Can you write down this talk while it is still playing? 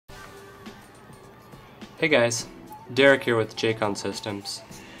Hey guys, Derek here with Jaycon Systems.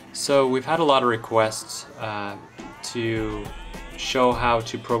 So we've had a lot of requests to show how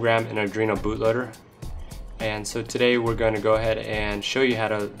to program an Arduino bootloader, and so today we're going to go ahead and show you how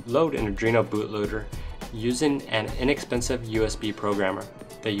to load an Arduino bootloader using an inexpensive USB programmer,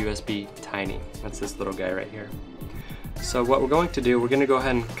 the USBtiny. That's this little guy right here. So what we're going to do, we're going to go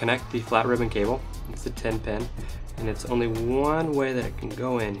ahead and connect the flat ribbon cable. It's a 10 pin, and it's only one way that it can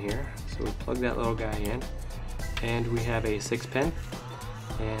go in here. So we plug that little guy in, and we have a 6 pin,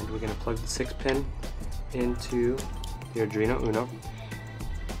 and we're going to plug the 6 pin into the Arduino UNO.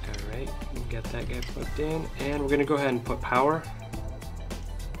 Alright, we got that guy plugged in, and we're going to go ahead and put power.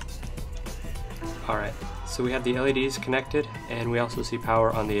 Alright, so we have the LEDs connected, and we also see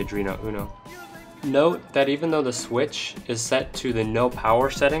power on the Arduino UNO. Note that even though the switch is set to the no power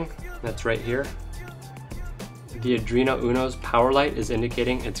setting, that's right here, the Arduino UNO's power light is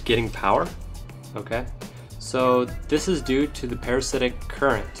indicating it's getting power. Okay, so this is due to the parasitic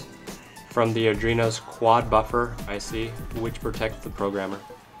current from the Arduino's quad buffer IC, which protects the programmer.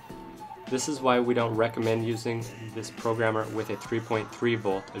 This is why we don't recommend using this programmer with a 3.3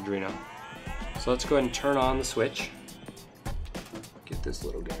 volt Arduino. So let's go ahead and turn on the switch. Get this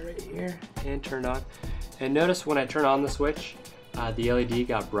little guy right here and turned on. And notice when I turn on the switch, the LED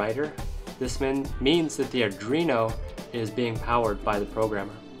got brighter. This means that the Arduino is being powered by the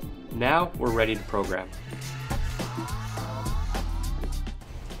programmer. Now we're ready to program.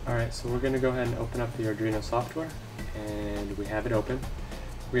 Alright, so we're going to go ahead and open up the Arduino software, and we have it open.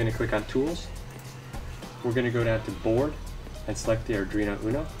 We're going to click on Tools. We're going to go down to Board and select the Arduino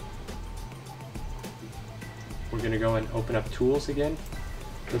UNO. We're going to go and open up Tools again.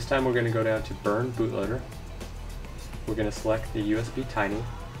 This time we're going to go down to Burn Bootloader. We're going to select the USBtiny.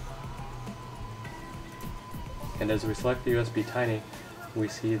 And as we select the USBtiny, we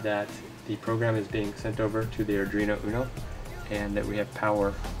see that the program is being sent over to the Arduino UNO, and that we have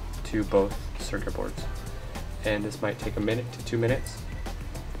power to both circuit boards. And this might take a minute to 2 minutes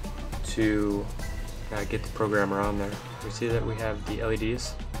to get the programmer on there. We see that we have the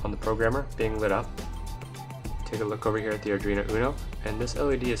LEDs on the programmer being lit up. Take a look over here at the Arduino UNO, and this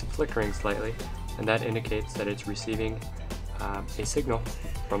LED is flickering slightly, and that indicates that it's receiving a signal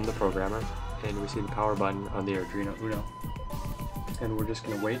from the programmer, and we see the power button on the Arduino UNO. And we're just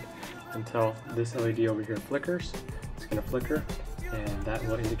going to wait until this LED over here flickers. It's going to flicker, and that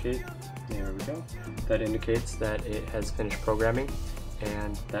will indicate, there we go, that indicates that it has finished programming,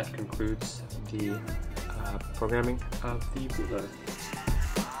 and that concludes the programming of the bootloader.